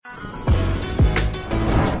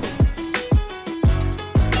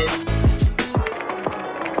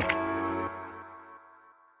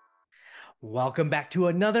Welcome back to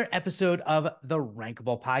another episode of the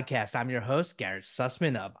Rankable podcast. I'm your host, Garrett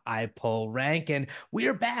Sussman of I Pull Rank, and we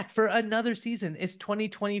are back for another season. It's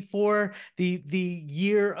 2024. The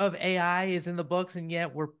year of AI is in the books, and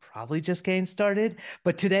yet we're probably just getting started.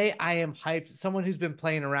 But today I am hyped, someone who's been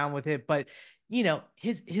playing around with it, but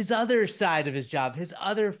his other side of his job, his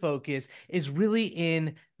other focus is really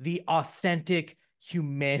in the authentic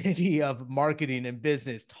humanity of marketing and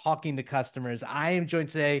business, talking to customers. I am joined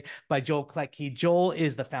today by Joel Klettke. Joel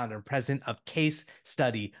is the founder and president of Case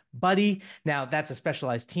Study Buddy. Now, that's a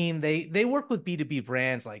specialized team. They work with B2B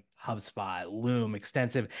brands like HubSpot, Loom,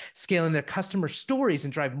 Extensive, scaling their customer stories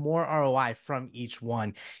and drive more ROI from each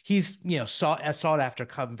one. He's, a sought after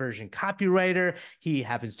conversion copywriter. He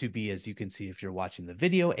happens to be, as you can see if you're watching the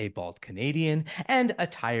video, a bald Canadian and a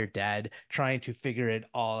tired dad trying to figure it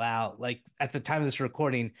all out. Like at the time of this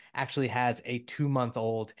recording, actually has a 2-month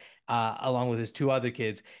old along with his two other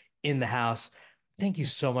kids in the house. Thank you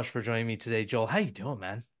so much for joining me today, Joel. How you doing,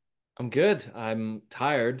 man? I'm good. I'm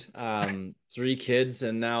tired. Three kids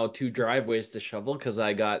and now two driveways to shovel because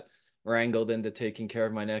I got wrangled into taking care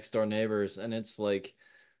of my next door neighbors. And it's like,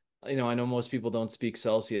 I know most people don't speak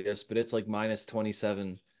Celsius, but it's like minus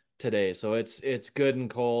 27 today. So it's good and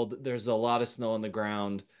cold. There's a lot of snow on the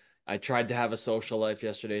ground. I tried to have a social life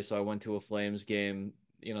yesterday, so I went to a Flames game.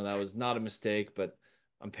 That was not a mistake, but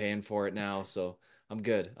I'm paying for it now. So I'm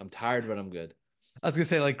good. I'm tired, but I'm good. I was gonna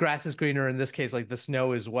say like grass is greener in this case, like the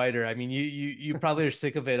snow is whiter. I mean, you probably are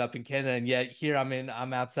sick of it up in Canada, and yet here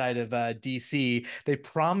I'm outside of DC. They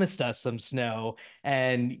promised us some snow,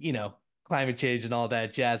 and climate change and all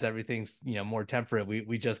that jazz. Everything's more temperate.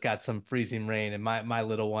 We just got some freezing rain, and my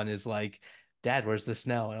little one is like, "Dad, where's the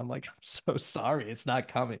snow?" And I'm like, "I'm so sorry, it's not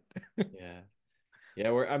coming." Yeah. Yeah,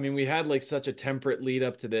 we had like such a temperate lead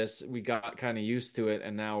up to this. We got kind of used to it,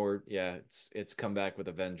 and now it's come back with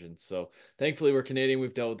a vengeance. So thankfully we're Canadian.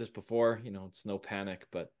 We've dealt with this before. It's no panic,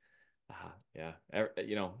 but yeah,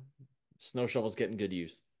 snow shovels getting good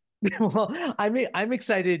use. Well, I'm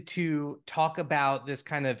excited to talk about this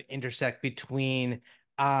kind of intersect between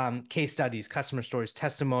case studies, customer stories,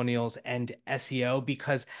 testimonials, and SEO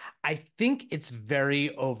because I think it's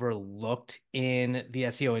very overlooked in the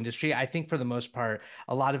SEO industry. I think for the most part,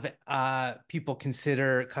 a lot of people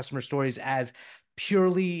consider customer stories as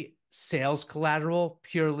purely sales collateral,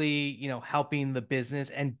 purely, helping the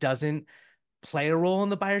business and doesn't play a role in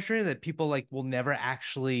the buyer's journey that people like will never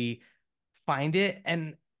actually find it.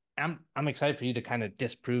 And I'm excited for you to kind of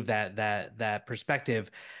disprove that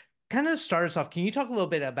perspective. Kind of start us off. Can you talk a little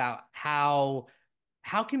bit about how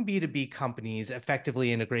can B2B companies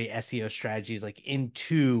effectively integrate SEO strategies like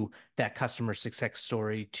into that customer success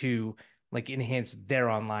story to like enhance their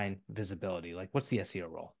online visibility? Like what's the SEO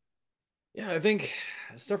role? Yeah, I think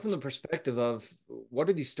start from the perspective of what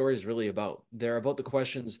are these stories really about? They're about the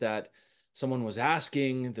questions that someone was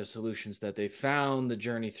asking, the solutions that they found, the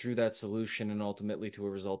journey through that solution, and ultimately to a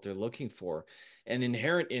result they're looking for. And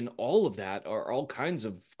inherent in all of that are all kinds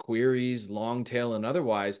of queries, long tail and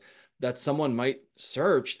otherwise, that someone might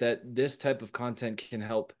search that this type of content can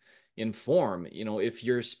help inform. If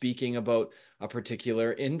you're speaking about a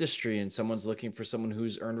particular industry and someone's looking for someone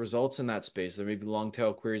who's earned results in that space, there may be long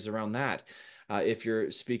tail queries around that. If you're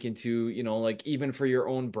speaking to, like even for your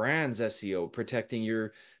own brand's SEO, protecting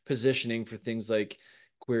your positioning for things like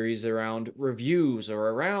queries around reviews or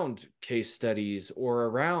around case studies or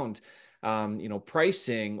around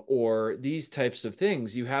pricing or these types of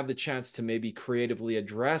things, you have the chance to maybe creatively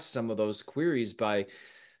address some of those queries by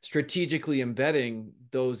strategically embedding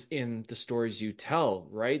those in the stories you tell,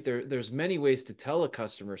 right? There's many ways to tell a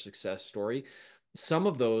customer success story. Some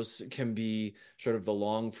of those can be sort of the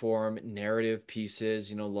long form narrative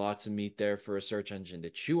pieces, lots of meat there for a search engine to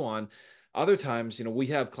chew on. Other times, we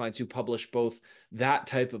have clients who publish both that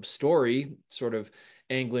type of story, sort of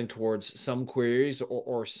angling towards some queries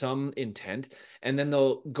or some intent, and then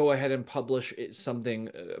they'll go ahead and publish something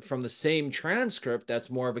from the same transcript that's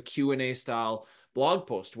more of a Q&A style blog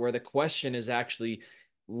post where the question is actually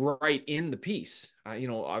right in the piece.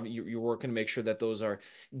 You're working to make sure that those are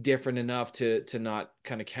different enough to not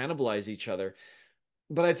kind of cannibalize each other.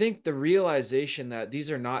 But I think the realization that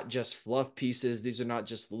these are not just fluff pieces, these are not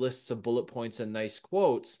just lists of bullet points and nice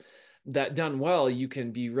quotes, that done well, you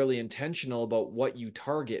can be really intentional about what you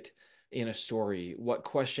target in a story, what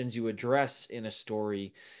questions you address in a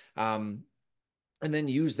story. And then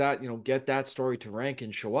use that, get that story to rank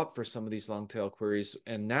and show up for some of these long tail queries.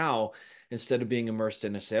 And now, instead of being immersed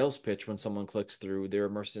in a sales pitch when someone clicks through, they're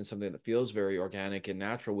immersed in something that feels very organic and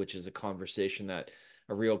natural, which is a conversation that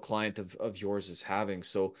a real client of yours is having.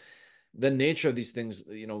 So the nature of these things,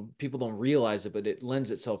 people don't realize it, but it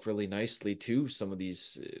lends itself really nicely to some of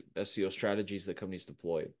these SEO strategies that companies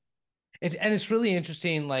deploy. And it's really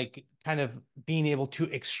interesting, like kind of being able to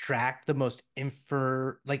extract the most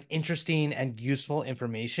like interesting and useful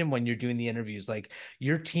information when you're doing the interviews. Like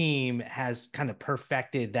your team has kind of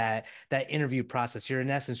perfected that interview process. You're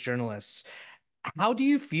in essence journalists. How do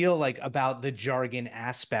you feel like about the jargon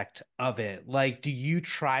aspect of it? Like, do you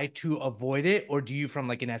try to avoid it, or do you, from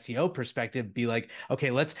like an SEO perspective, be like, okay,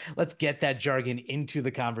 let's get that jargon into the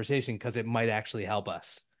conversation because it might actually help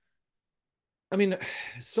us? I mean,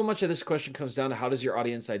 so much of this question comes down to how does your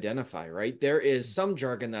audience identify, right? There is some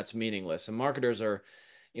jargon that's meaningless, and marketers are,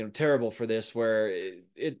 terrible for this, where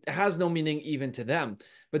it has no meaning even to them.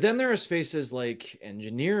 But then there are spaces like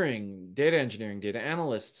engineering, data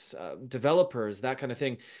analysts, developers, that kind of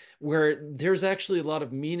thing, where there's actually a lot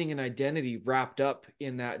of meaning and identity wrapped up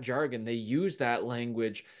in that jargon. They use that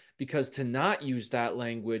language because to not use that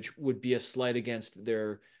language would be a slight against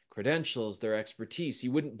their credentials, their expertise.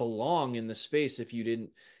 You wouldn't belong in the space if you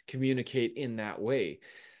didn't communicate in that way.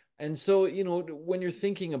 And so, when you're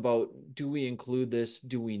thinking about, do we include this?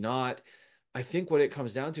 Do we not? I think what it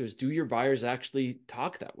comes down to is, do your buyers actually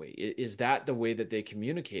talk that way? Is that the way that they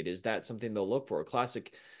communicate? Is that something they'll look for?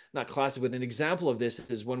 Not classic, but an example of this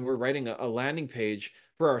is when we're writing a landing page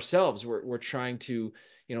for ourselves, we're trying to,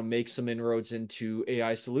 make some inroads into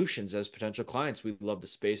AI solutions as potential clients. We love the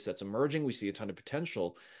space that's emerging. We see a ton of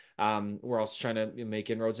potential. We're also trying to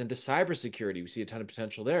make inroads into cybersecurity. We see a ton of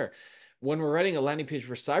potential there. When we're writing a landing page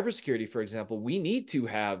for cybersecurity, for example, we need to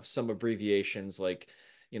have some abbreviations like,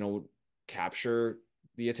 you know, capture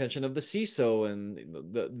the attention of the CISO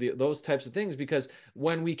and those types of things, because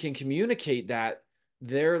when we can communicate that,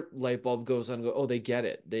 their light bulb goes on. Oh, they get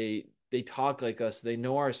it. They talk like us. They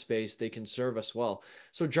know our space. They can serve us well.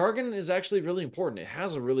 So jargon is actually really important. It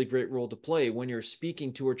has a really great role to play when you're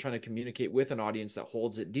speaking to or trying to communicate with an audience that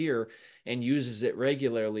holds it dear and uses it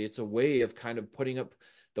regularly. It's a way of kind of putting up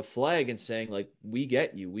the flag and saying, like, we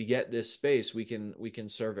get you, we get this space, we can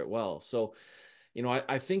serve it well. So,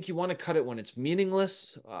 I think you want to cut it when it's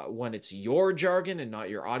meaningless, when it's your jargon and not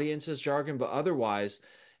your audience's jargon. But otherwise,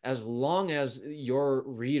 as long as your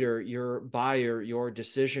reader, your buyer, your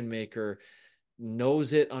decision maker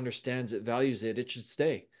knows it, understands it, values it, it should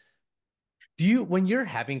stay. When you're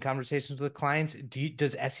having conversations with clients,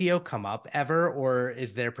 does SEO come up ever, or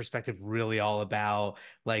is their perspective really all about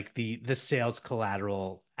like the sales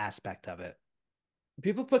collateral aspect of it?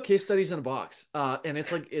 People put case studies in a box, and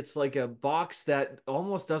it's like a box that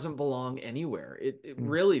almost doesn't belong anywhere. It Mm,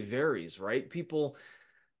 really varies, right? People,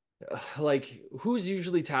 like, who's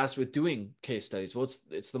usually tasked with doing case studies? Well,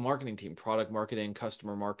 it's the marketing team, product marketing,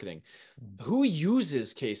 customer marketing. mm. Who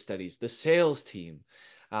uses case studies? The sales team,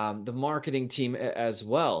 the marketing team as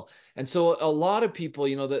well. And so a lot of people,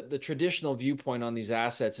 the traditional viewpoint on these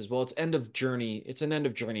assets is, well, it's end of journey. It's an end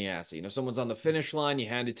of journey asset. Someone's on the finish line, you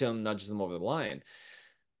hand it to them, nudges them over the line.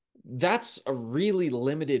 That's a really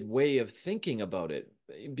limited way of thinking about it,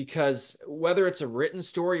 because whether it's a written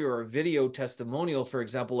story or a video testimonial, for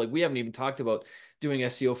example, like, we haven't even talked about doing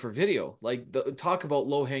SEO for video. Like, talk about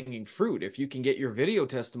low hanging fruit. If you can get your video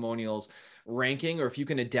testimonials ranking, or if you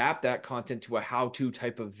can adapt that content to a how to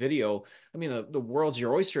type of video, I mean, the world's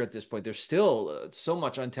your oyster at this point. There's still so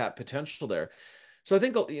much untapped potential there. So I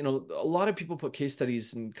think, a lot of people put case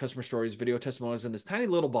studies and customer stories, video testimonials in this tiny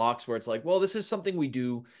little box where it's like, well, this is something we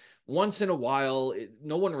do once in a while.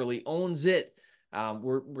 No one really owns it.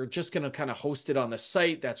 We're just going to kind of host it on the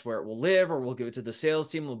site. That's where it will live, or we'll give it to the sales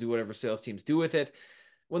team. We'll do whatever sales teams do with it.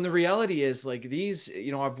 When the reality is, like, these,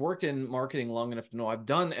 I've worked in marketing long enough to know I've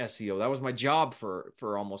done SEO. That was my job for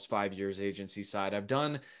almost 5 years, agency side. I've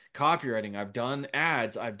done copywriting. I've done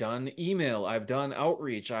ads. I've done email. I've done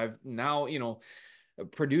outreach. I've now,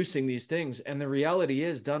 producing these things. And the reality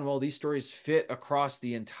is, done well, these stories fit across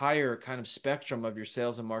the entire kind of spectrum of your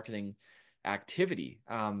sales and marketing activity,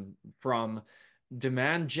 from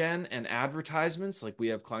demand gen and advertisements. Like, we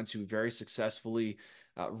have clients who very successfully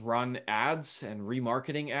run ads and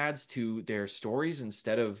remarketing ads to their stories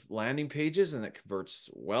instead of landing pages, and it converts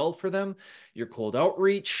well for them. Your cold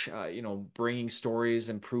outreach, bringing stories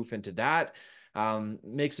and proof into that,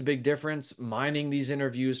 makes a big difference. Mining these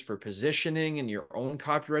interviews for positioning and your own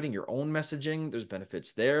copywriting, your own messaging, there's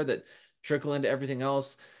benefits there that trickle into everything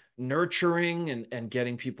else. Nurturing and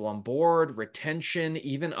getting people on board, retention,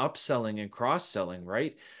 even upselling and cross-selling,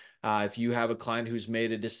 right? If you have a client who's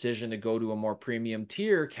made a decision to go to a more premium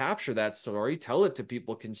tier, capture that story, tell it to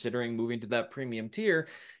people considering moving to that premium tier,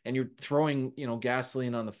 and you're throwing,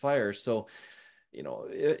 gasoline on the fire. So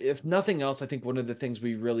if nothing else, I think one of the things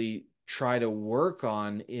we really try to work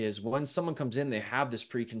on is when someone comes in, they have this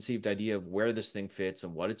preconceived idea of where this thing fits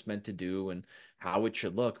and what it's meant to do and how it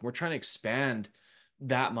should look. We're trying to expand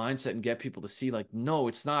that mindset and get people to see, like, no,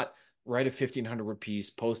 it's not write a 1,500 word piece,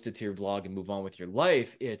 post it to your blog and move on with your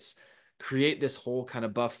life. It's create this whole kind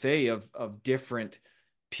of buffet of different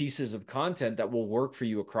pieces of content that will work for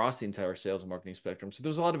you across the entire sales and marketing spectrum. So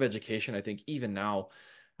there's a lot of education, I think, even now,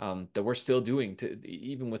 that we're still doing, to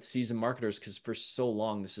even with seasoned marketers, because for so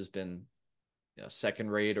long this has been, second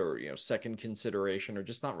rate, or second consideration, or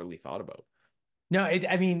just not really thought about. No,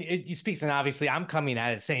 I mean, it speaks, and obviously, I'm coming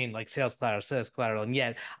at it saying like sales collateral, and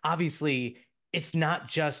yet obviously, it's not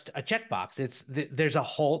just a checkbox. There's a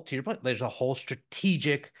whole, to your point, there's a whole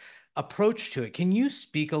strategic approach to it. Can you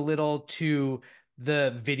speak a little to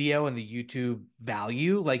the video and the YouTube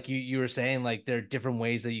value? Like you were saying, like there are different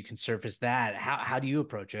ways that you can surface that. How do you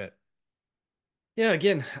approach it? Yeah,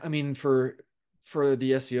 again, I mean, for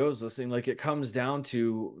the SEOs listening, like, it comes down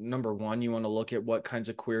to, number one, you want to look at what kinds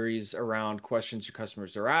of queries around questions your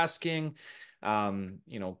customers are asking,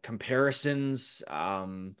 comparisons,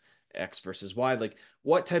 X versus Y, like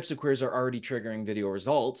what types of queries are already triggering video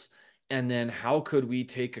results, and then how could we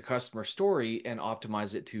take a customer story and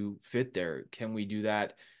optimize it to fit there? Can we do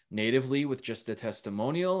that natively with just a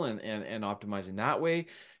testimonial and optimizing that way?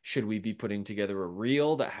 Should we be putting together a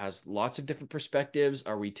reel that has lots of different perspectives?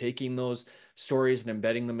 Are we taking those stories and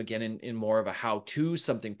embedding them again in more of a how-to,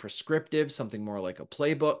 something prescriptive, something more like a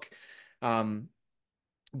playbook? Um,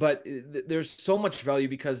 but there's so much value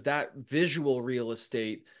because that visual real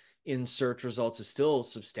estate in search results is still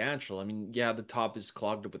substantial. I mean, yeah, the top is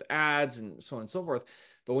clogged up with ads and so on and so forth.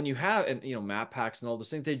 But when you have, and map packs and all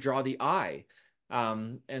those things, they draw the eye.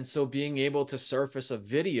 And so being able to surface a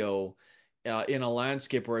video in a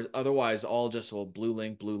landscape where otherwise all just, well, blue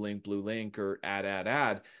link, blue link, blue link, or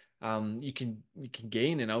ad, you can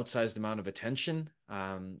gain an outsized amount of attention,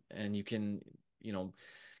 and you can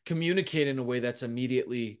communicate in a way that's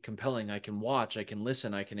immediately compelling. I can watch, I can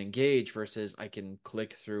listen, I can engage, versus I can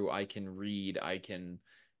click through, I can read, I can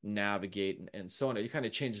navigate, and so on. It kind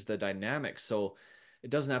of changes the dynamic. So it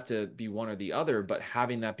doesn't have to be one or the other, but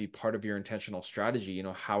having that be part of your intentional strategy.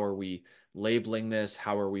 How are we labeling this?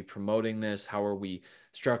 How are we promoting this? How are we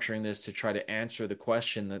structuring this to try to answer the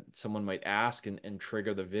question that someone might ask and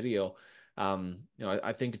trigger the video?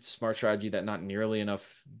 I think it's a smart strategy that not nearly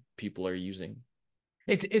enough people are using.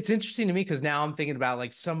 It's interesting to me because now I'm thinking about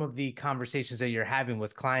like some of the conversations that you're having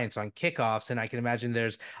with clients on kickoffs, and I can imagine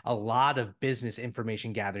there's a lot of business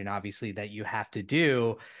information gathering, obviously, that you have to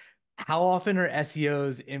do. How often are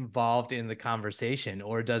SEOs involved in the conversation,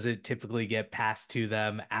 or does it typically get passed to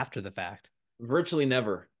them after the fact? Virtually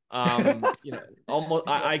never. Almost,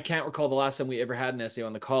 I can't recall the last time we ever had an SEO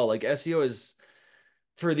on the call. Like, SEO is,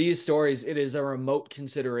 for these stories, it is a remote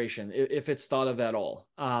consideration if it's thought of at all.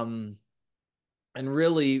 And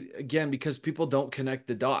really, again, because people don't connect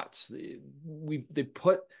the dots, they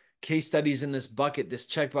put case studies in this bucket, this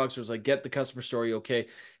checkbox was like, get the customer story, okay.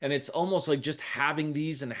 And it's almost like just having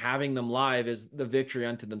these and having them live is the victory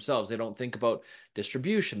unto themselves. They don't think about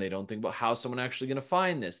distribution, they don't think about how someone actually going to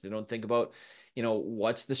find this, they don't think about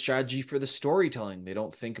what's the strategy for the storytelling, they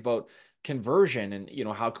don't think about conversion, and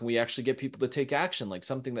how can we actually get people to take action. Like,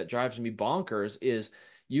 something that drives me bonkers is,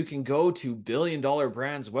 you can go to billion-dollar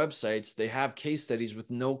brands websites, they have case studies with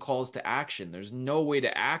no calls to action. There's no way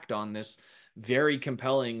to act on this very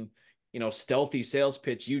compelling, stealthy sales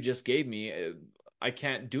pitch you just gave me. I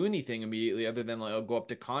can't do anything immediately other than, like, I'll go up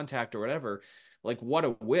to contact or whatever. Like, what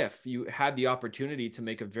a whiff. You had the opportunity to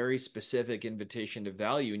make a very specific invitation to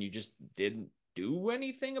value, and you just didn't do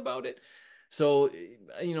anything about it. So,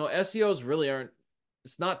 SEOs really aren't,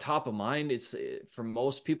 it's not top of mind. It's, for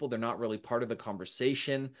most people, they're not really part of the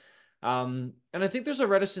conversation. And I think there's a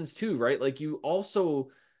reticence too, right? Like, you also,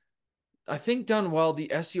 I think, done well, the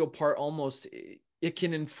SEO part almost, it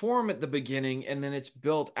can inform at the beginning and then it's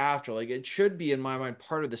built after. Like, it should be, in my mind,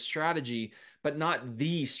 part of the strategy, but not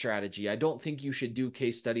the strategy. I don't think you should do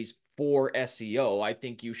case studies for SEO. I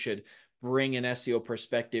think you should bring an SEO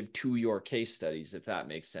perspective to your case studies, if that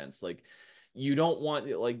makes sense. Like, you don't want,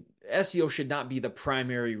 like, SEO should not be the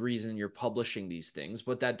primary reason you're publishing these things,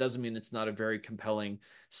 but that doesn't mean it's not a very compelling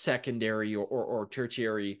secondary or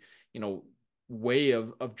tertiary, way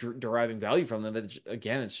of deriving value from them. That,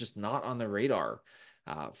 again, it's just not on the radar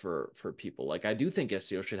for people. Like, I do think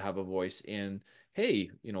SEO should have a voice in,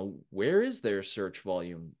 hey, where is their search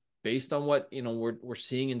volume based on what we're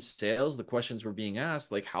seeing in sales, the questions we're being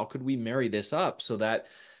asked. Like, how could we marry this up so that,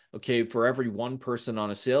 okay, for every one person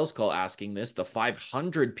on a sales call asking this, the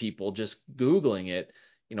 500 people just Googling it,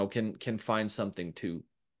 can find something too.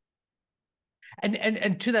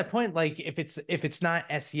 And to that point, like if it's not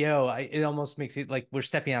SEO, it almost makes it like we're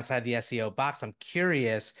stepping outside the SEO box. I'm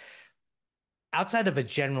curious, outside of a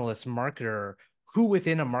generalist marketer, who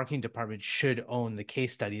within a marketing department should own the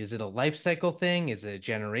case study? Is it a life cycle thing? Is it a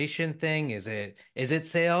generation thing? Is it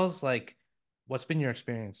sales? Like, what's been your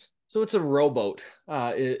experience? So it's a rowboat,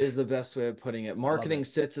 is the best way of putting it. I love Marketing it.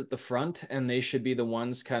 sits at the front, and they should be the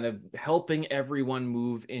ones kind of helping everyone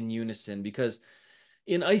move in unison because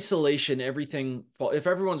in isolation, everything, well, if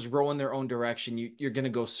everyone's rowing their own direction, you're going to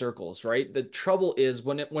go circles, right? The trouble is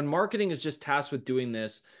when marketing is just tasked with doing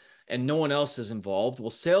this and no one else is involved, well,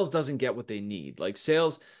 sales doesn't get what they need. Like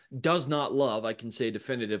sales does not love, I can say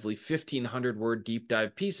definitively, 1,500 word deep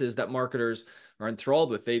dive pieces that marketers are enthralled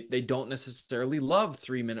with. They don't necessarily love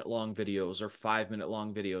 3 minute long videos or 5 minute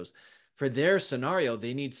long videos. For their scenario,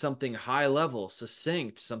 they need something high level,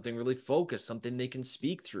 succinct, something really focused, something they can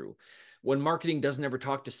speak through. When marketing doesn't ever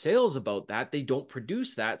talk to sales about that, they don't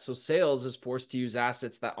produce that. So sales is forced to use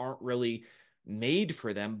assets that aren't really made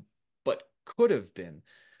for them, but could have been.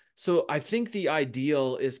 So I think the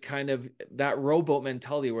ideal is kind of that rowboat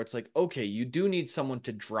mentality where it's like, okay, you do need someone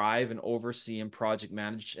to drive and oversee and project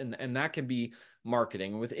manage, and that can be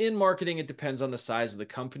marketing. Within marketing, it depends on the size of the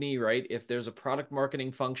company, right? If there's a product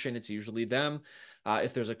marketing function, it's usually them.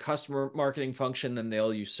 If there's a customer marketing function, then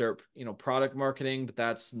they'll usurp, product marketing, but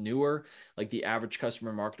that's newer. Like the average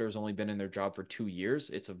customer marketer has only been in their job for 2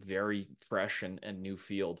 years. It's a very fresh and new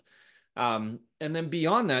field. And then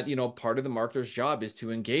beyond that, part of the marketer's job is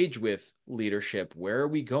to engage with leadership. Where are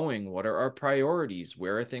we going? What are our priorities?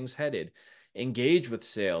 Where are things headed? Engage with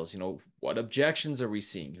sales. What objections are we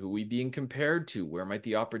seeing? Who are we being compared to? Where might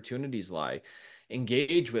the opportunities lie?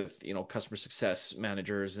 Engage with, customer success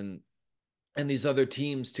managers and these other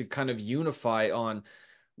teams to kind of unify on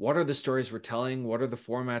what are the stories we're telling, what are the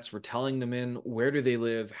formats we're telling them in, where do they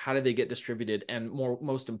live, how do they get distributed, and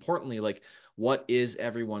most importantly, like what is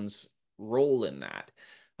everyone's role in that.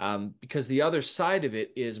 Because the other side of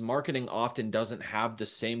it is marketing often doesn't have the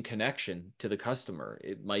same connection to the customer.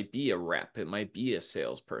 It might be a rep, it might be a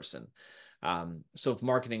salesperson. So if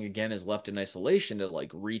marketing again is left in isolation to like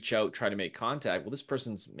reach out, try to make contact, well, this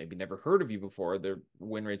person's maybe never heard of you before, their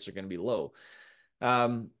win rates are going to be low.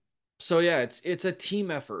 Um, so yeah, it's a team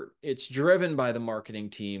effort. It's driven by the marketing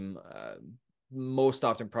team, most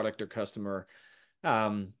often product or customer.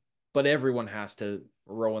 Um, but everyone has to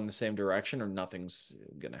row in the same direction or nothing's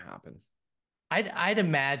gonna happen. I'd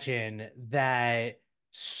imagine that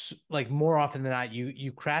like more often than not,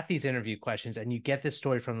 you craft these interview questions and you get this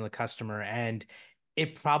story from the customer, and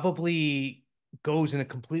it probably goes in a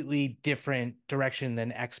completely different direction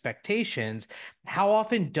than expectations. How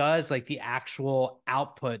often does like the actual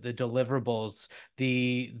output, the deliverables,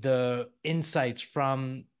 the insights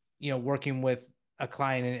from working with a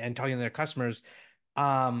client and talking to their customers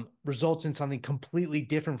results in something completely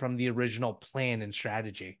different from the original plan and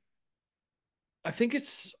strategy? I think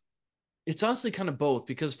it's honestly kind of both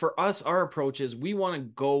because for us, our approach is we want to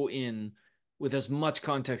go in with as much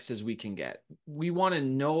context as we can get. We want to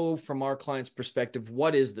know from our client's perspective,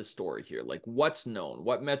 what is the story here? Like what's known?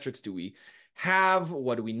 What metrics do we have?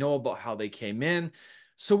 What do we know about how they came in?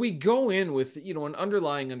 So we go in with, an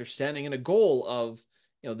underlying understanding and a goal of,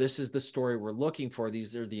 this is the story we're looking for.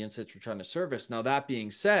 These are the insights we're trying to service. Now, that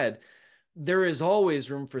being said, there is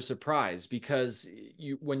always room for surprise because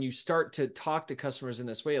when you start to talk to customers in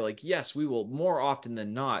this way, like yes, we will more often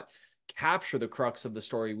than not capture the crux of the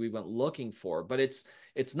story we went looking for, but it's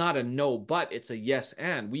not a no but, it's a yes,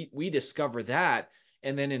 and we discover that,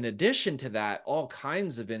 and then in addition to that, all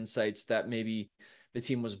kinds of insights that maybe the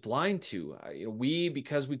team was blind to. We,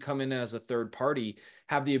 because we come in as a third party,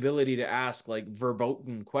 have the ability to ask like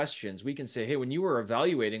verboten questions. We can say, hey, when you were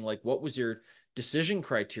evaluating, like what was your decision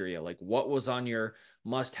criteria? Like what was on your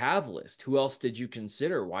must have list? Who else did you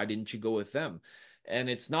consider? Why didn't you go with them? And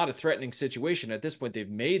it's not a threatening situation at this point. They've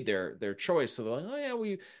made their choice, so they're like, oh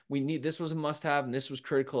yeah, we need, this was a must have and this was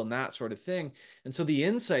critical and that sort of thing. And so the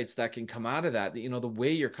insights that can come out of that, the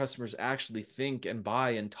way your customers actually think and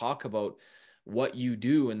buy and talk about what you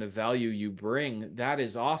do and the value you bring, that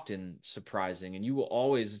is often surprising. And you will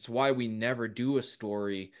always, it's why we never do a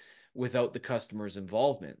story without the customer's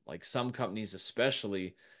involvement. Like some companies,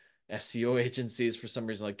 especially SEO agencies, for some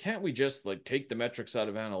reason, like, can't we just like take the metrics out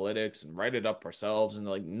of analytics and write it up ourselves? And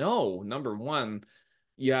they're like, no, number one,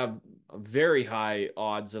 you have very high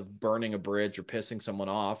odds of burning a bridge or pissing someone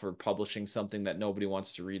off or publishing something that nobody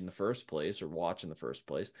wants to read in the first place or watch in the first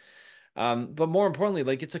place. But more importantly,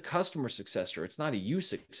 like it's a customer success story. It's not a you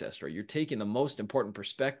success story. You're taking the most important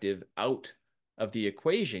perspective out of the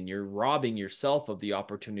equation. You're robbing yourself of the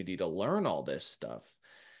opportunity to learn all this stuff.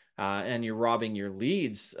 And you're robbing your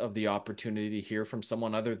leads of the opportunity to hear from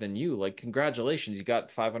someone other than you. Like, congratulations, you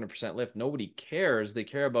got 500% lift. Nobody cares. They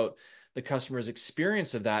care about the customer's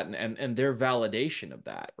experience of that and their validation of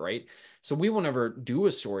that, right? So we will never do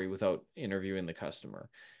a story without interviewing the customer.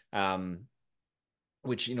 Um,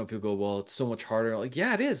 which, people go, well, it's so much harder. Like,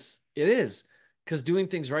 yeah, it is. It is. Because doing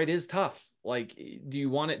things right is tough. Like, do you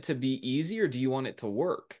want it to be easy or do you want it to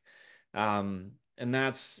work? And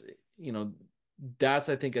you know, that's,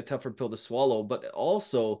 I think, a tougher pill to swallow. But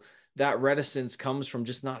also, that reticence comes from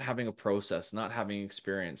just not having a process, not having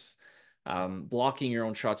experience, blocking your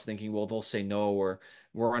own shots, thinking, well, they'll say no, or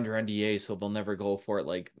we're under NDA, so they'll never go for it.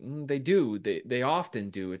 Like, they do. They often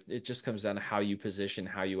do. It just comes down to how you position,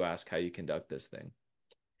 how you ask, how you conduct this thing.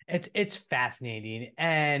 It's fascinating,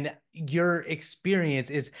 and your experience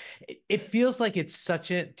is, it feels like it's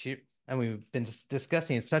such a to and we've been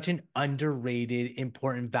discussing, it's such an underrated,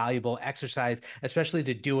 important, valuable exercise, especially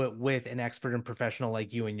to do it with an expert and professional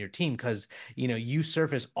like you and your team, because you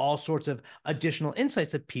surface all sorts of additional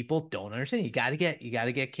insights that people don't understand. You got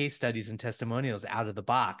to get case studies and testimonials out of the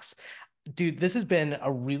box. Dude, this has been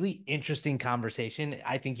a really interesting conversation.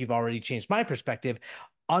 I think you've already changed my perspective.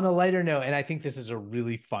 On a lighter note, and I think this is a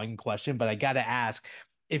really fun question, but I got to ask,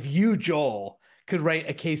 if you, Joel, could write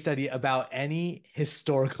a case study about any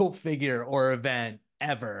historical figure or event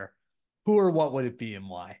ever, who or what would it be and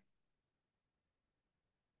why?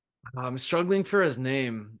 I'm struggling for his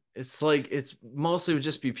name. It's like it's mostly would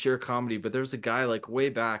just be pure comedy, but there was a guy like way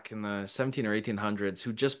back in the 17 or 1800s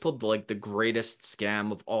who just pulled like the greatest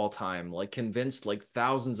scam of all time, like convinced like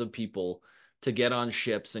thousands of people to get on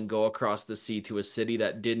ships and go across the sea to a city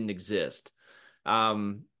that didn't exist.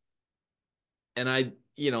 Um, and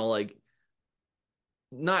like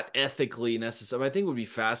not ethically necessary. I think it would be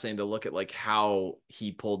fascinating to look at like how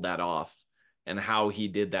he pulled that off and how he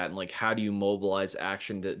did that and like how do you mobilize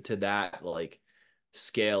action to that like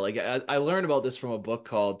scale. Like I learned about this from a book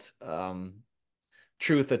called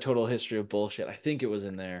Truth, A Total History of Bullshit. I think it was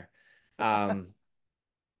in there. Um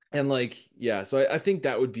and like yeah, so I think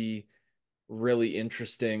that would be really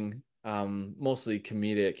interesting, mostly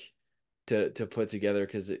comedic to put together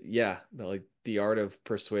because yeah, like the art of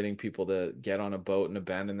persuading people to get on a boat and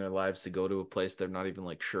abandon their lives to go to a place they're not even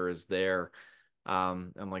like sure is there,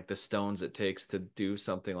 and like the stones it takes to do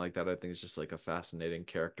something like that, I think is just like a fascinating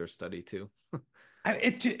character study too.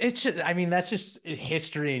 It should, I mean, that's just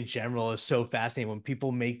history in general is so fascinating when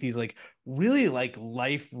people make these like really like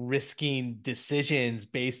life risking decisions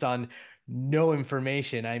based on no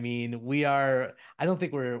information. I mean, I don't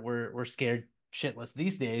think we're scared shitless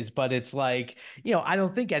these days, but it's like, I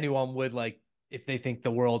don't think anyone would, like, if they think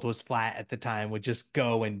the world was flat at the time, would just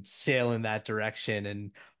go and sail in that direction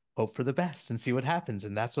and hope for the best and see what happens.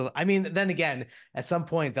 And that's what, I mean, then again, at some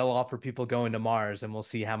point they'll offer people going to Mars and we'll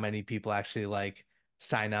see how many people actually like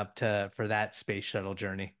sign up to for that space shuttle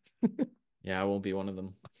journey. Yeah, I won't be one of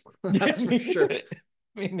them. Yeah, That's for sure.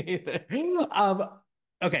 me neither.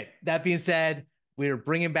 Okay, that being said, we're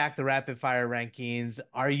bringing back the rapid fire rankings.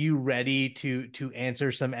 Are you ready to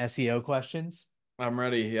answer some SEO questions? I'm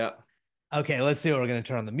ready. Yeah. Okay, let's do it. We're going to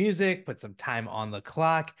turn on the music, put some time on the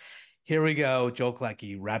clock. Here we go. Joel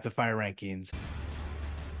Klettke, rapid fire rankings.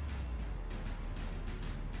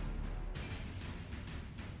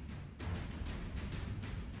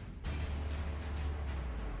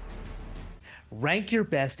 Rank your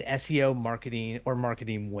best SEO marketing or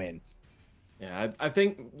marketing win. Yeah, I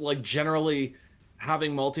think like generally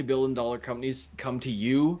having multi-billion dollar companies come to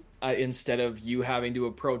you instead of you having to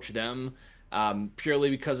approach them, purely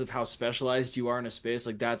because of how specialized you are in a space,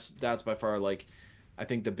 like that's by far like I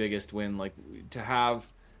think the biggest win. Like to have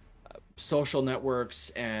social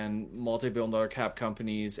networks and multi-billion dollar cap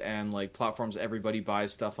companies and like platforms everybody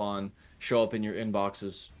buys stuff on show up in your inbox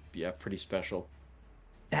is yeah, pretty special.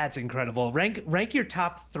 That's incredible. Rank your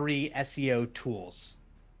top three SEO tools.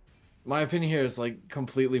 My opinion here is like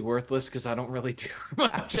completely worthless because I don't really do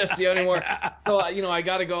much SEO anymore. So I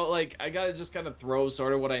gotta go like I gotta just kind of throw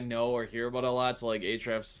sort of what I know or hear about a lot. So like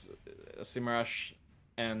Ahrefs, Simrush,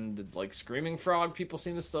 and like Screaming Frog, people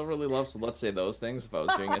seem to still really love. So let's say those things. If I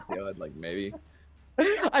was doing SEO, I'd like maybe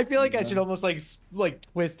I feel like use I should them. almost like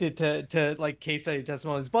twist it to like case study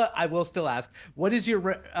testimonies, but I will still ask, what is your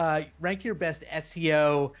rank your best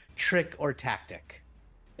SEO trick or tactic?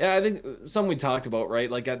 Yeah, I think some we talked about, right?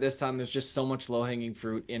 Like at this time, there's just so much low-hanging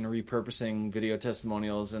fruit in repurposing video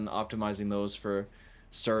testimonials and optimizing those for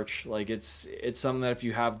search. Like it's something that if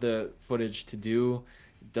you have the footage to do,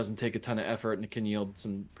 it doesn't take a ton of effort and it can yield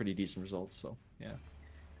some pretty decent results. So yeah.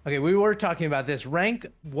 Okay, we were talking about this. Rank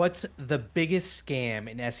what's the biggest scam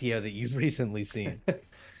in SEO that you've recently seen?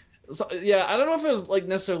 So yeah, I don't know if it was like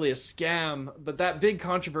necessarily a scam, but that big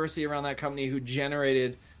controversy around that company who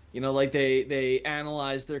generated, like they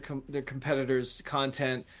analyzed their competitors'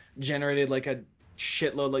 content, generated like a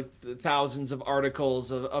shitload, like thousands of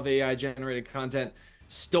articles of AI generated content,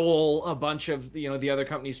 stole a bunch of the other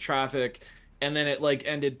company's traffic, and then it like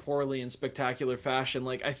ended poorly in spectacular fashion.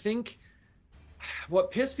 Like I think what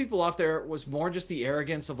pissed people off there was more just the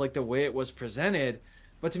arrogance of like the way it was presented.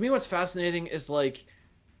 But to me, what's fascinating is like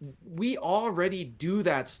we already do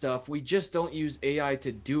that stuff. We just don't use AI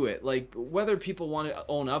to do it. Like whether people want to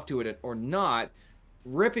own up to it or not,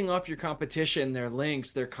 ripping off your competition, their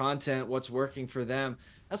links, their content, what's working for them.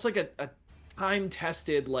 That's like a time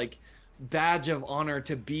tested like badge of honor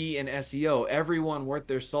to be an SEO. Everyone worth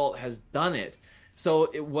their salt has done it. So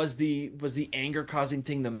it was the anger causing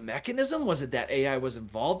thing the mechanism? Was it that AI was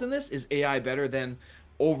involved in this? Is AI better than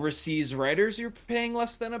overseas writers you're paying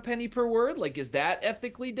less than a penny per word? Like, is that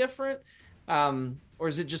ethically different? Or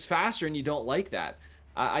is it just faster and you don't like that?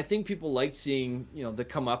 I think people liked seeing, the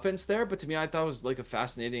comeuppance there, but to me, I thought it was like a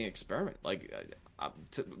fascinating experiment. Like,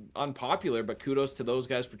 unpopular, but kudos to those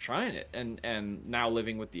guys for trying it and now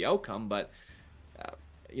living with the outcome. But uh,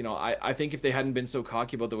 I think if they hadn't been so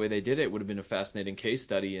cocky about the way they did it, it would have been a fascinating case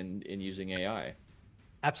study in using AI.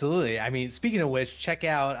 Absolutely. I mean, speaking of which, check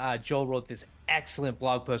out Joel wrote this excellent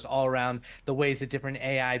blog post all around the ways that different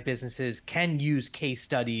AI businesses can use case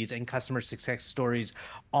studies and customer success stories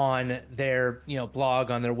on their,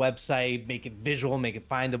 blog, on their website, make it visual, make it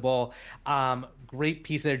findable. Great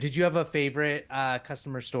piece there. Did you have a favorite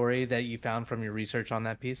customer story that you found from your research on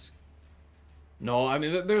that piece? No, I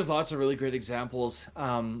mean, there's lots of really great examples,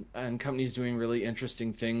 and companies doing really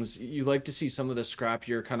interesting things. You like to see some of the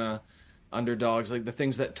scrappier kind of underdogs, like the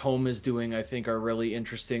things that Tome is doing, I think are really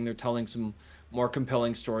interesting. They're telling some more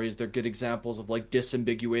compelling stories. They're good examples of like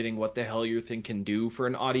disambiguating what the hell your thing can do for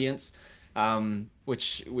an audience,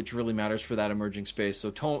 which really matters for that emerging space. So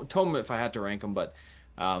Tome, if I had to rank them, but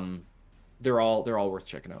um, they're all worth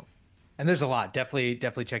checking out. And there's a lot.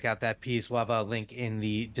 Definitely check out that piece. We'll have a link in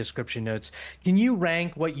the description notes. Can you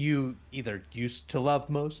rank what you either used to love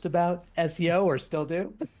most about SEO or still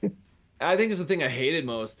do? I think it's the thing I hated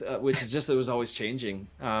most, which is just that it was always changing.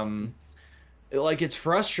 Like it's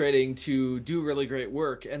frustrating to do really great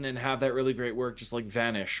work and then have that really great work just like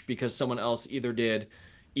vanish because someone else either did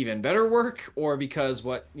even better work or because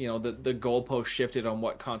what the goalpost shifted on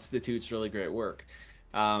what constitutes really great work.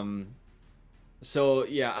 Um, so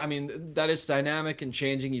yeah, I mean that it's dynamic and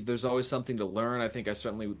changing. There's always something to learn. I think I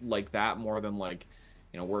certainly like that more than like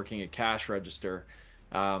working a cash register.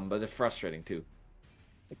 But it's frustrating too.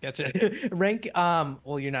 Gotcha. Rank,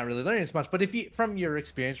 well, you're not really learning as much, but if you, from your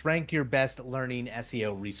experience, rank your best learning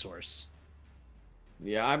SEO resource.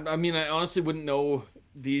 Yeah, I mean, I honestly wouldn't know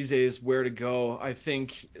these days where to go. I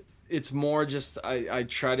think it's more just I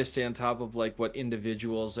try to stay on top of like what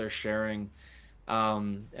individuals are sharing,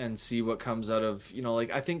 and see what comes out of,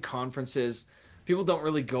 like I think conferences, people don't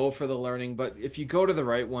really go for the learning, but if you go to the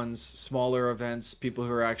right ones, smaller events, people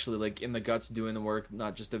who are actually like in the guts doing the work,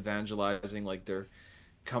 not just evangelizing like their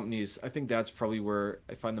companies, I think that's probably where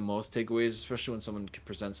I find the most takeaways, especially when someone can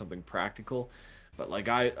present something practical. But like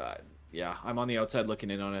yeah, I'm on the outside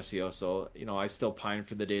looking in on SEO, so I still pine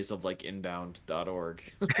for the days of like inbound.org.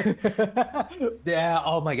 Yeah.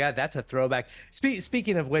 Oh my God, that's a throwback.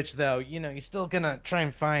 Speaking of which, though, you're still gonna try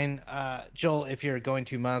and find Joel if you're going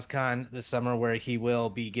to MozCon this summer, where he will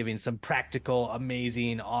be giving some practical,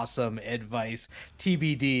 amazing, awesome advice,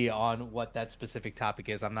 TBD on what that specific topic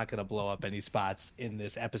is. I'm not gonna blow up any spots in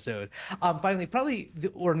this episode. Finally, probably,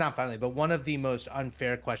 or not finally, but one of the most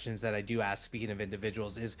unfair questions that I do ask, speaking of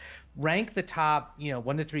individuals, is rank the top,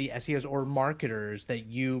 1 to 3 SEOs or marketers that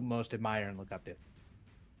you most admire and look up to.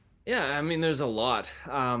 Yeah, I mean, there's a lot.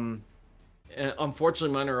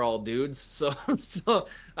 Unfortunately, mine are all dudes. So, so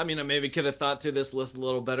I mean, I maybe could have thought through this list a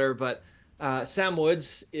little better, but Sam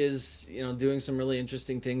Woods is, doing some really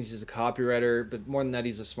interesting things. He's a copywriter, but more than that,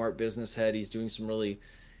 he's a smart business head. He's doing some really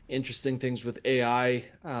interesting things with AI.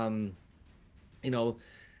 You know,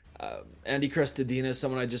 Andy Crestodina is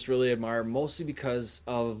someone I just really admire, mostly because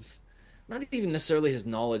of not even necessarily his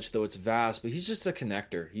knowledge, though it's vast, but he's just a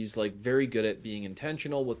connector. He's like very good at being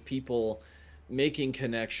intentional with people, making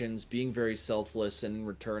connections, being very selfless, and in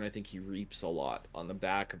return, I think he reaps a lot on the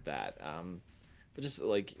back of that. But just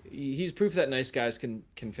like he's proof that nice guys can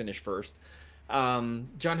finish first. John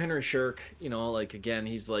Henry Shirk, like again,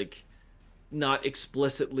 he's like not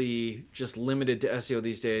explicitly just limited to SEO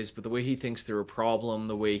these days, but the way he thinks through a problem,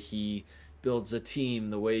 the way he builds a team,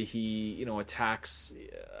 the way he, attacks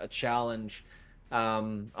a challenge.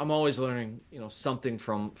 I'm always learning, something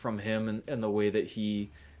from him and the way that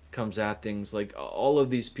he comes at things. Like all of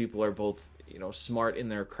these people are both, smart in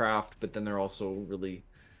their craft, but then they're also really,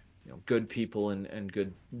 good people and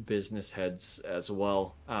good business heads as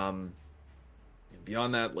well.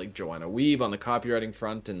 Beyond that, like Joanna Weeb on the copywriting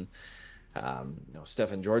front, and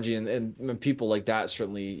Stefan Georgi and people like that,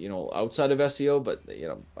 certainly, outside of SEO, but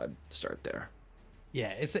I'd start there.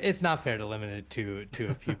 Yeah, it's not fair to limit it to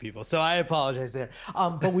a few people. So I apologize there.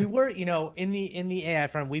 But we were, in the AI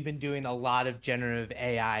front, we've been doing a lot of generative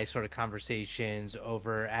AI sort of conversations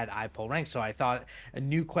over at iPoll Rank. So I thought a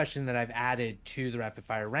new question that I've added to the rapid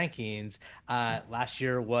fire rankings last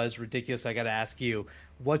year was ridiculous. So I got to ask you,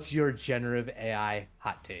 what's your generative AI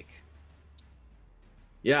hot take?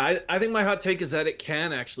 Yeah, I think my hot take is that it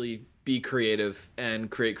can actually be creative and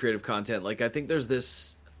create creative content. Like I think there's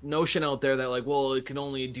this notion out there that like, well, it can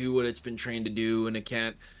only do what it's been trained to do and it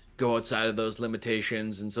can't go outside of those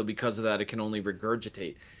limitations. And so because of that, it can only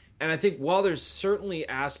regurgitate. And I think while there's certainly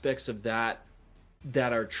aspects of that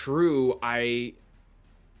that are true, I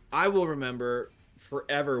will remember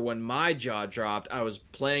forever when my jaw dropped. I was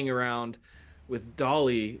playing around with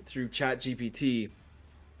Dolly through ChatGPT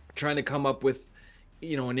trying to come up with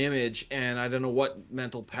an image, and I don't know what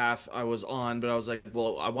mental path I was on, but I was like,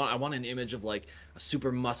 well, I want an image of like a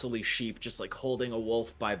super muscly sheep just like holding a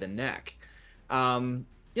wolf by the neck.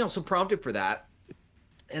 So prompted for that,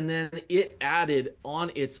 and then it added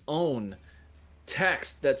on its own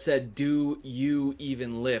text that said, do you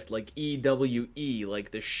even lift, like EWE, like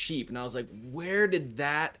the sheep. And I was like, where did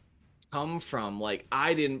that come from? Like,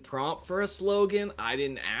 I didn't prompt for a slogan, I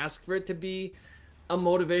didn't ask for it to be a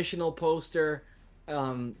motivational poster.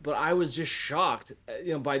 But I was just shocked,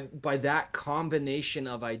 by that combination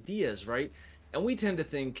of ideas, right? And we tend to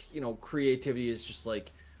think, creativity is just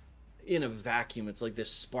like in a vacuum. It's like this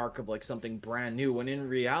spark of like something brand new, when in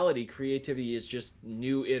reality, creativity is just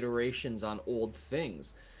new iterations on old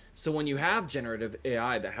things. So when you have generative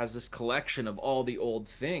AI that has this collection of all the old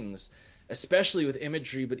things, especially with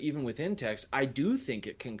imagery, but even within text, I do think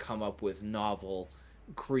it can come up with novel,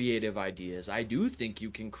 creative ideas. I do think you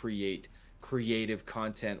can create creative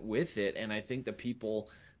content with it. And I think the people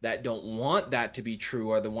that don't want that to be true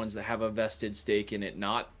are the ones that have a vested stake in it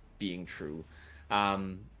not being true.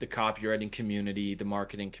 The copywriting community, the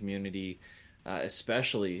marketing community,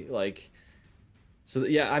 especially like, so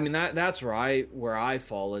yeah, I mean that's where I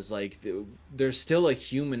fall is like there's still a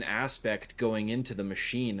human aspect going into the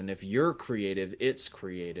machine, and if you're creative, it's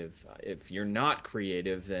creative. If you're not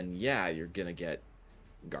creative, then yeah, you're gonna get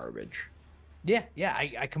garbage. Yeah, yeah,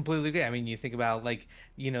 I completely agree. I mean, you think about like,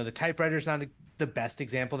 the typewriter's not the best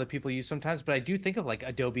example that people use sometimes, but I do think of like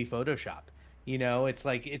Adobe Photoshop. It's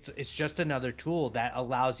like it's just another tool that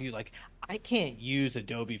allows you like I can't use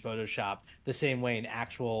Adobe Photoshop the same way an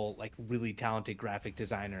actual like really talented graphic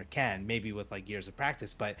designer can, maybe with like years of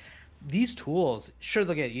practice, but these tools sure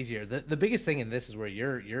they'll get easier. The biggest thing, and this is where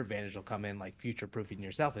your advantage will come in, like future proofing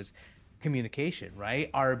yourself, is communication,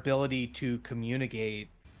 right? Our ability to communicate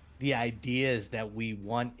the ideas that we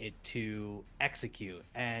want it to execute.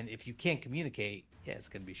 And if you can't communicate, yeah, it's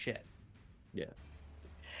going to be shit. Yeah.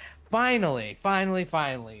 Finally,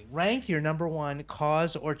 rank your number one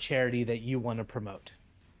cause or charity that you want to promote.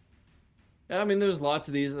 I mean, there's lots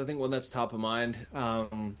of these. I think one that's top of mind,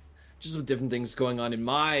 just with different things going on in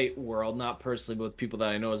my world, not personally, but with people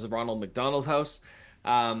that I know, is the Ronald McDonald House.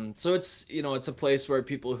 So it's a place where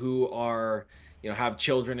people who are, have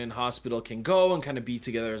children in hospital can go and kind of be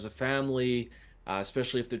together as a family,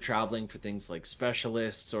 especially if they're traveling for things like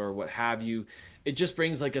specialists or what have you. It just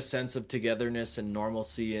brings like a sense of togetherness and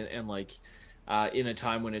normalcy, and like in a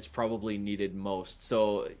time when it's probably needed most.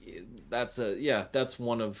 So that's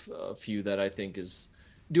one of a few that I think is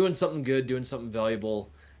doing something good, doing something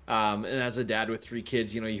valuable. And as a dad with three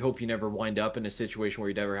kids, you hope you never wind up in a situation where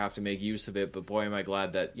you never have to make use of it. But boy, am I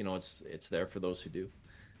glad that it's there for those who do.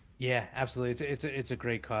 Yeah, absolutely. It's a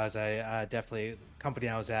great cause. I definitely company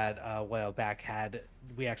I was at a while back had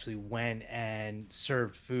we actually went and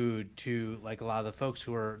served food to like a lot of the folks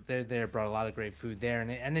who were there brought a lot of great food there,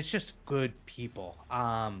 and it's just good people.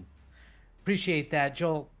 Appreciate that,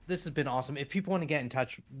 Joel. This has been awesome. If people want to get in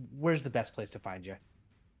touch, where's the best place to find you?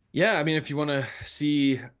 Yeah, I mean, if you want to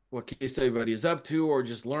see what case everybody is up to, or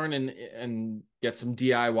just learn and get some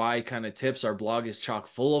DIY kind of tips, our blog is chock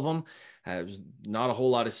full of them. There's not a whole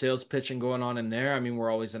lot of sales pitching going on in there. I mean,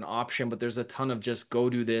 we're always an option, but there's a ton of just go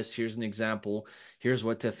do this. Here's an example. Here's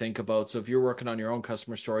what to think about. So if you're working on your own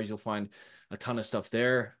customer stories, you'll find a ton of stuff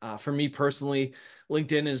there. For me personally,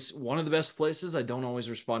 LinkedIn is one of the best places. I don't always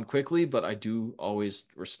respond quickly, but I do always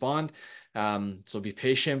respond. So be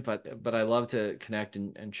patient, but I love to connect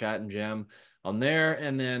and chat and jam on there.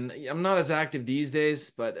 And then I'm not as active these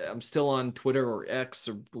days, but I'm still on Twitter or X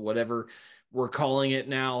or whatever we're calling it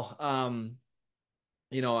now.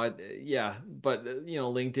 Yeah, but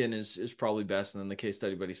LinkedIn is probably best, and then the case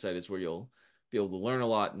study buddy site is where you'll be able to learn a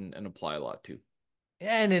lot and apply a lot too.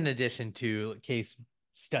 And in addition to case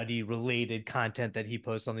study related content that he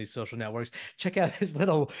posts on these social networks, check out his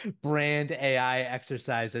little brand AI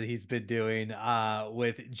exercise that he's been doing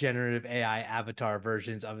with generative AI avatar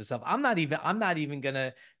versions of himself. I'm not even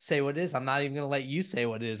gonna say what it is. I'm not even gonna let you say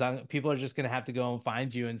what it is. People are just gonna have to go and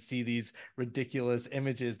find you and see these ridiculous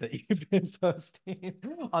images that you've been posting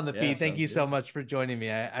on the Yeah, feed. Thank sounds you so good. much for joining me.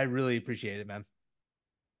 I really appreciate it, man.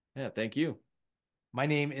 Yeah, thank you. My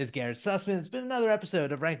name is Garrett Sussman. It's been another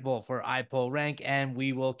episode of Rankable for iPull Rank, and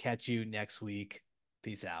we will catch you next week.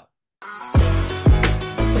 Peace out.